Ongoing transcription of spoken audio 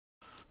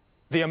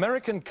The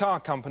American car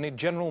company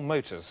General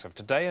Motors have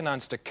today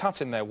announced a cut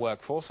in their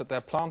workforce at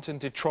their plant in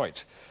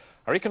Detroit.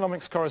 Our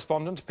economics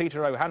correspondent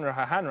Peter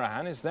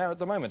O'Hanrahan is there at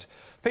the moment.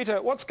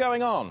 Peter, what's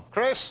going on?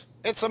 Chris,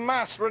 it's a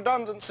mass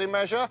redundancy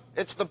measure.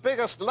 It's the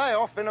biggest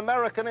layoff in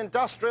American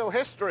industrial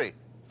history.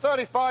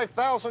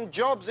 35,000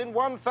 jobs in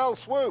one fell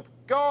swoop.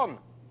 Gone.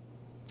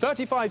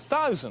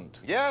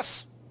 35,000?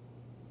 Yes.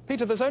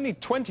 Peter, there's only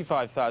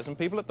 25,000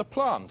 people at the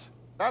plant.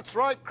 That's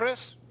right,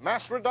 Chris.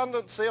 Mass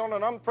redundancy on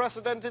an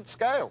unprecedented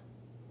scale.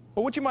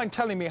 Well, would you mind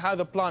telling me how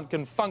the plant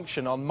can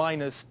function on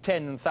minus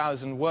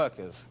 10,000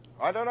 workers?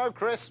 I don't know,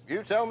 Chris.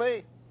 You tell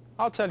me.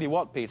 I'll tell you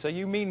what, Peter,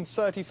 you mean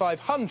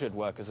 3,500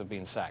 workers have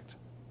been sacked.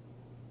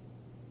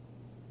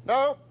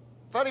 No,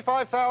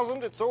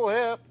 35,000. It's all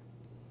here.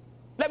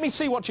 Let me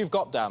see what you've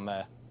got down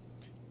there.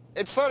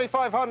 It's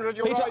 3,500.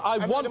 You're Peter, right.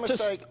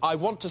 I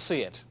want to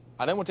see it.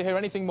 I don't want to hear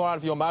anything more out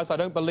of your mouth. I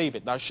don't believe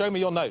it. Now show me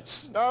your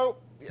notes. No.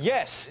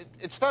 Yes.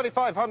 It's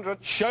 3,500.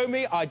 Show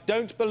me. I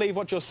don't believe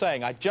what you're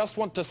saying. I just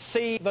want to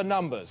see the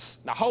numbers.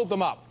 Now hold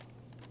them up.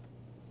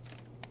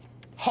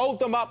 Hold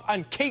them up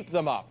and keep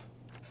them up.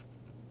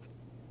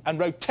 And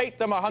rotate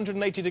them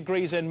 180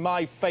 degrees in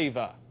my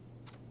favor.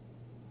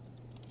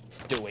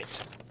 Do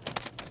it.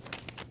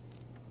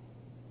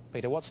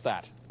 Peter, what's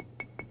that?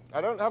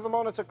 I don't have a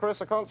monitor, Chris.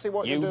 I can't see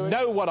what you're doing. You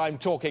know what I'm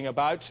talking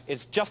about.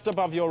 It's just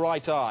above your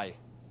right eye.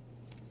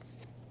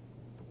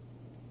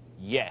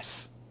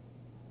 Yes.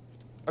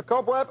 A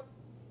cobweb?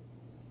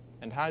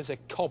 And how's a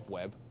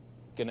cobweb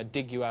going to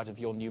dig you out of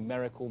your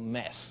numerical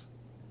mess?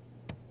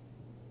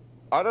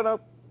 I don't know.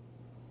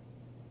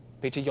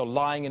 Peter, you're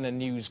lying in a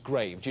news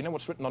grave. Do you know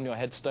what's written on your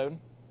headstone?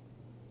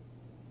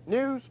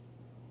 News?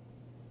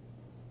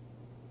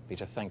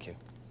 Peter, thank you.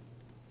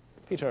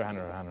 Peter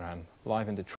O'Hanrahan, live in Detroit.